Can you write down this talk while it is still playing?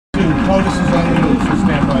POTUS is on the move, so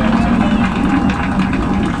stand by at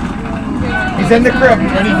 10. He's in the crypt.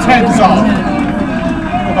 Ready, 10 dissolve.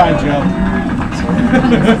 Goodbye, Joe.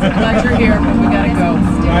 Glad you're here, but we gotta go.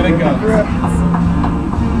 Gotta go.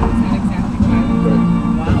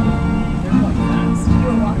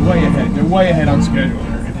 Way ahead. They're way ahead on schedule.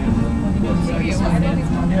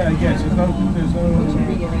 Yeah, I guess. There's no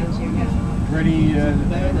ready 19.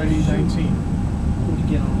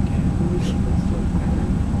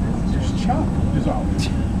 There's Chuck dissolved.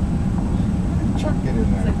 Chuck, get in It's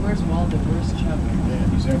there. like, where's Waldo? Where's Chuck? Yeah,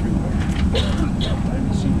 he's everywhere. I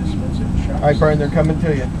haven't seen this one since Chuck. All right, Brian, they're coming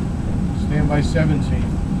to you. Stand by 17.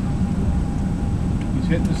 He's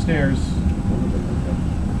hitting the stairs.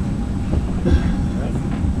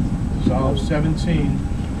 Dissolve 17.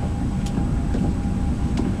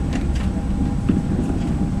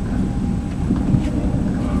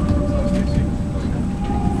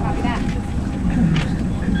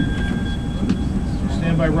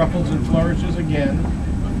 Stand by ruffles and flourishes again. I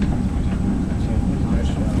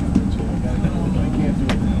can't do it.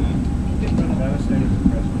 Gotta stay with the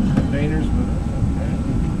president. Boehner's with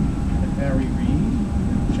Harry Reid.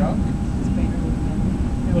 Chuck.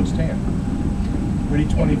 He looks tan. Ready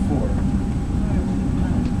 24.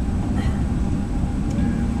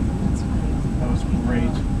 That was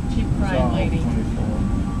great. Keep crying, lady. 24.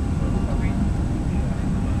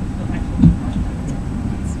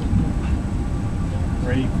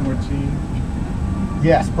 Ready 14.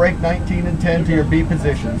 Yes, break 19 and 10 to your B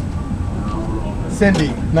positions.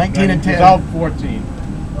 Cindy, 19 and 10. Dissolve 14.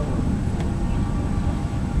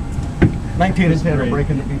 19 and 10 are Great.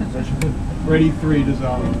 breaking the B position. Ready 3,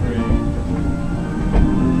 dissolve 3.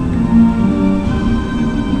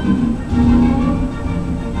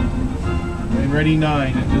 And ready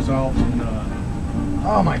 9 and dissolve to 9.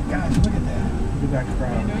 Oh my gosh, look at that. Look at that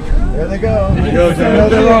crowd. There they go. There you go,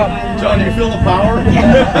 John. John, do you feel the power?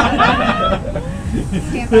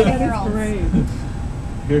 Stand by the heralds.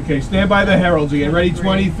 Okay, stand by the heralds again. Ready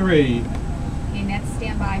 23. Okay, next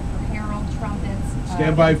stand by for herald, trumpets.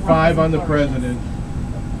 Stand by 5 on the flourishes. president.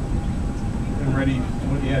 And ready,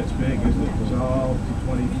 yeah, it's big, isn't it? Dissolve to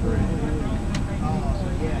 23.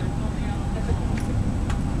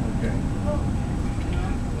 Okay.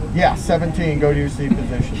 Yeah, 17, go to your C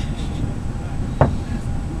position.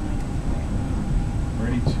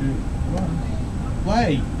 Ready 2. Come on.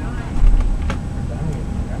 Play.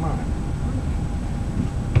 Come on.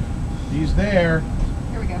 He's there.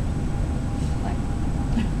 Here we go. Play.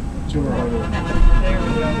 2 or over. There we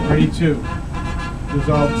go. Ready 2.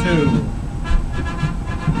 Dissolve 2.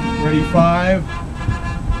 Ready 5.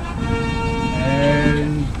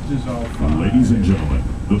 And dissolve 5. Ladies and gentlemen,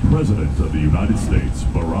 the President of the United States,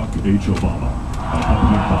 Barack H. Obama,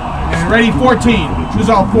 accompanied by... And ready 14.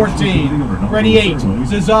 Dissolve 14. Ready 8.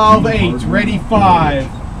 Dissolve 8. Ready 5.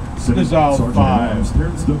 Dissolve Sergeant 5. at Arms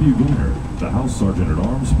Terrence W. Boehner, the House Sergeant at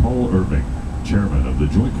Arms Paul Irving, Chairman of the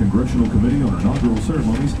Joint Congressional Committee on Inaugural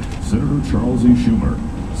Ceremonies, Senator Charles E. Schumer,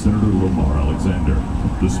 Senator Lamar Alexander,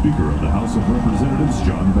 the Speaker of the House of Representatives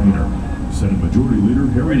John Boehner, Senate Majority Leader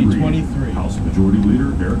Harry Ready, Reid, 23. House Majority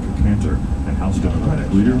Leader Eric Cantor, and House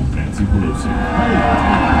Democratic Leader Nancy Pelosi. See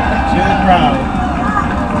the crowd.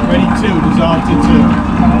 Ready 2. Dissolve to 2.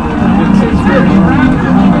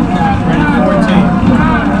 Ready 14.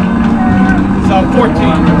 Dissolve 14.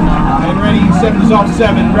 And ready 7. Dissolve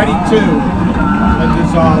 7. Ready 2. And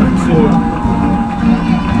dissolve 2.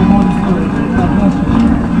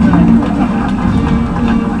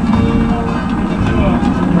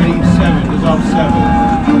 Ready 7. Dissolve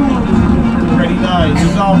 7. Ready 9.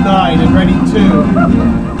 Dissolve 9. And ready 2.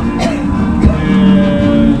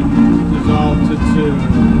 And dissolve to 2.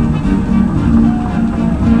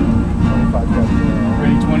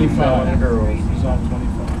 Ready 25. Girls. Dissolve 25.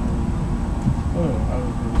 Oh, it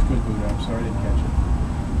was good, Buddha. I'm sorry I didn't catch it.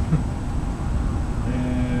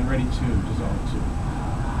 And ready 2. Dissolve 2.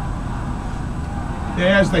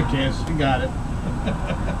 There's the kiss. You got it.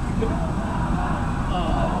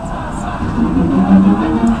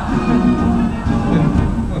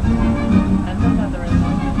 And the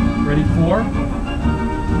mother-in-law. Ready 4? You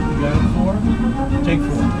got it 4? Take 4.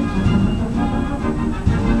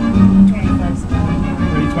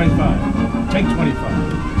 Ready 25. Take 25.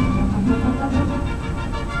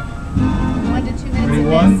 1 to 2 minutes. Ready of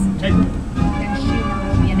 1? Take 1. Then Schumer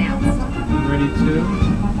will be announced. Ready 2.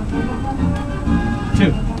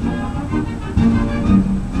 2.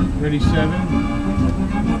 Ready 7.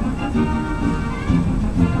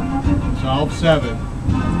 Dissolve 7.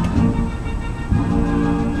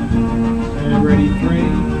 And ready 3.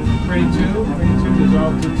 Ready 2. Ready 2.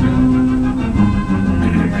 Dissolve to 2.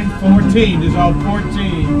 Ready 14. Dissolve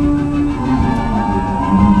 14.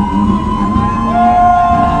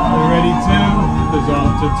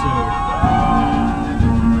 dissolve to 2.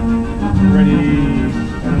 Ready? I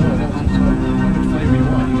don't know. That was how much flavor you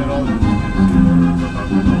want. You got all the.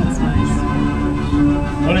 That's nice.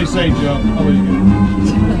 What do they say, Joe? How many you get?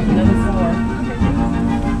 Another 4.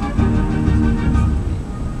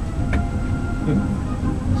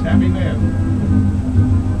 It's happy man.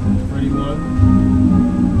 Ready, 1.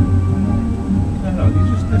 No,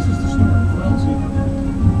 this is the start. What else?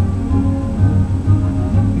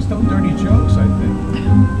 He's telling dirty jokes, I think.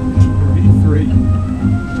 3.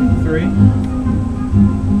 3.